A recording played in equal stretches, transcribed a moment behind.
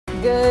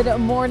Good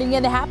morning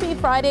and happy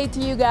Friday to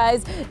you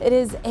guys. It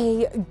is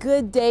a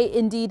good day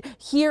indeed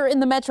here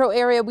in the metro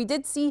area. We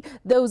did see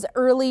those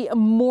early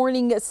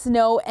morning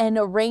snow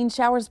and rain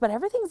showers, but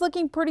everything's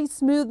looking pretty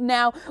smooth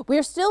now.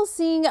 We're still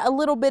seeing a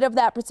little bit of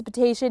that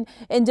precipitation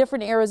in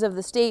different areas of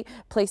the state.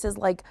 Places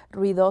like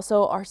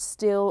Ruidoso are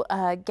still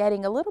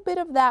getting a little bit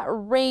of that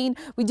rain.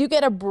 We do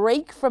get a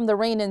break from the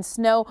rain and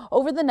snow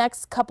over the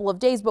next couple of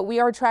days, but we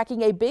are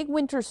tracking a big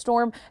winter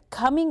storm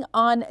coming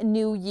on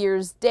New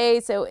Year's Day.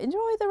 So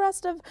enjoy the rest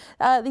of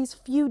these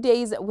few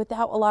days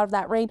without a lot of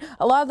that rain.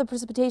 A lot of the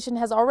precipitation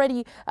has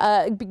already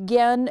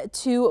begun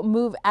to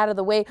move out of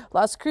the way.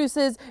 Las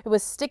Cruces, it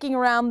was sticking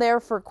around there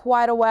for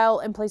quite a while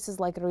in places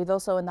like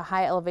Ruidoso and the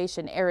high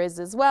elevation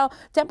areas as well.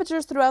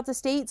 Temperatures throughout the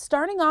state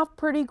starting off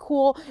pretty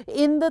cool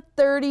in the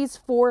 30s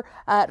for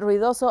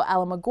Ruidoso,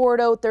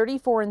 Alamogordo,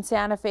 34 in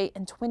Santa Fe,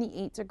 and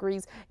 28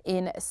 degrees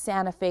in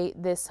Santa Fe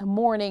this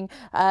morning.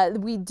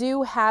 We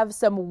do have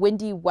some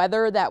windy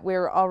weather that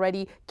we're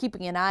already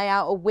keeping an eye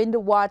out. A wind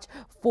watch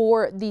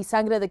for the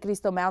Sangre de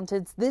Cristo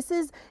Mountains. This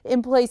is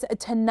in place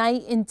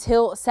tonight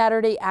until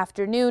Saturday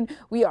afternoon.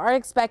 We are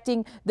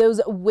expecting those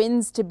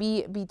winds to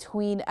be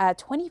between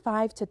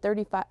 25 to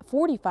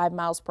 45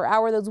 miles per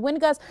hour. Those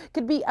wind gusts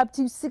could be up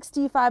to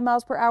 65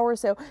 miles per hour.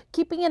 So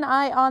keeping an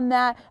eye on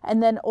that.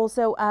 And then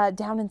also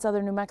down in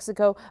southern New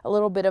Mexico, a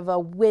little bit of a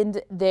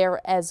wind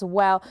there as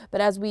well.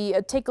 But as we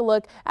take a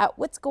look at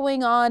what's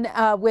going on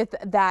with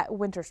that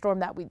winter storm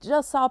that we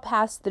just saw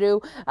pass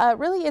through,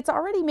 really it's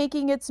already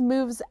making its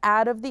moves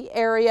out of the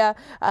area.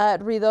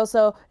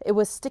 Ruidoso, it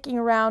was sticking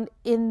around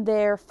in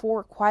there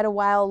for quite a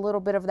while. A little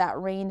bit of that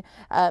rain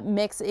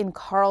mix in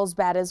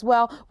Carlsbad as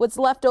well. What's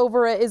left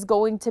over is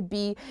going to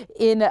be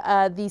in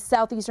the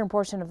southeastern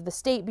portion of the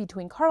state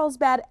between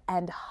Carlsbad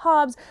and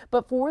Hobbs.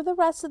 But for the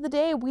rest of the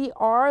day, we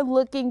are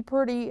looking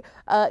pretty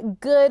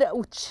good,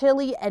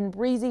 chilly and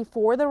breezy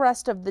for the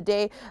rest of the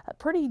day.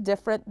 Pretty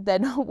different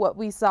than what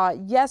we saw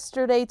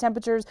yesterday.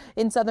 Temperatures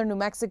in southern New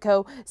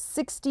Mexico,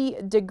 60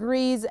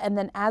 degrees. And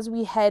then as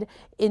we head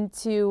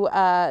into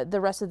the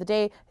rest of the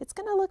day, it's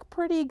going to look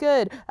pretty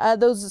good.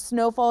 Those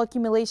snowfall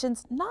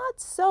accumulations, not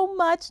so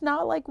much,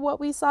 not like what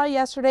we saw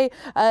yesterday.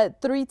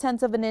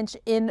 3/10 of an inch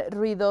in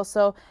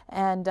Ruidoso,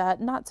 and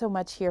not so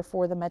much here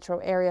for the metro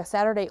area.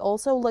 Saturday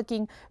also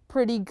looking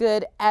pretty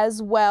good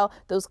as well.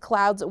 Those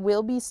clouds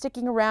will be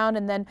sticking around,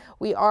 and then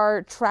we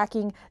are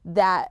tracking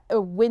that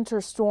winter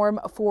storm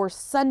for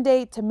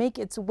Sunday to make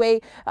its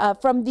way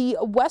from the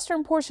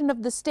western portion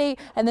of the state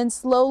and then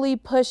slowly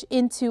push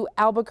into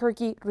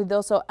Albuquerque,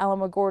 Ruidoso,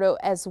 Alamogordo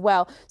as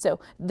well. So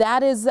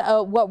that is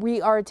what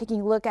we are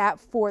taking a look at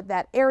for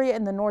that area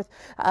in the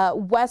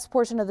northwest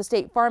portion of the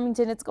state.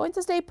 Farmington, it's going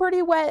to stay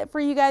pretty wet for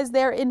you guys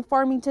there in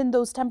Farmington.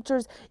 Those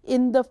temperatures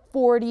in the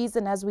 40s.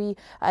 And as we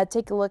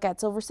take a look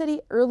at Silver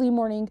City, early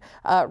morning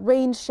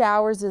rain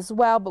showers as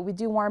well, but we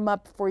do warm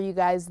up for you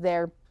guys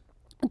there.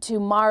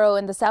 Tomorrow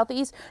in the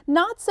southeast,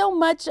 not so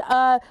much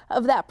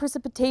of that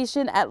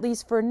precipitation, at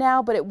least for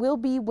now, but it will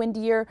be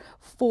windier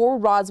for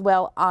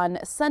Roswell on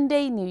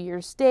Sunday, New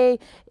Year's Day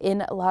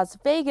in Las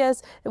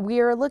Vegas. We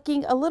are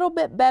looking a little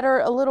bit better,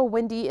 a little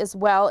windy as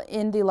well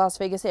in the Las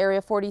Vegas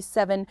area,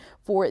 47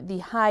 for the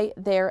high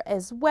there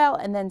as well.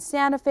 And then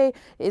Santa Fe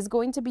is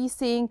going to be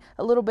seeing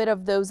a little bit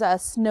of those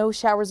snow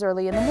showers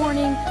early in the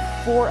morning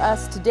for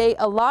us today.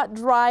 A lot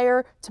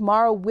drier.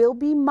 Tomorrow will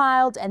be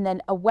mild, and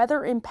then a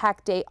weather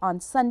impact day on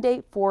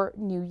Sunday for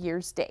New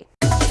Year's Day.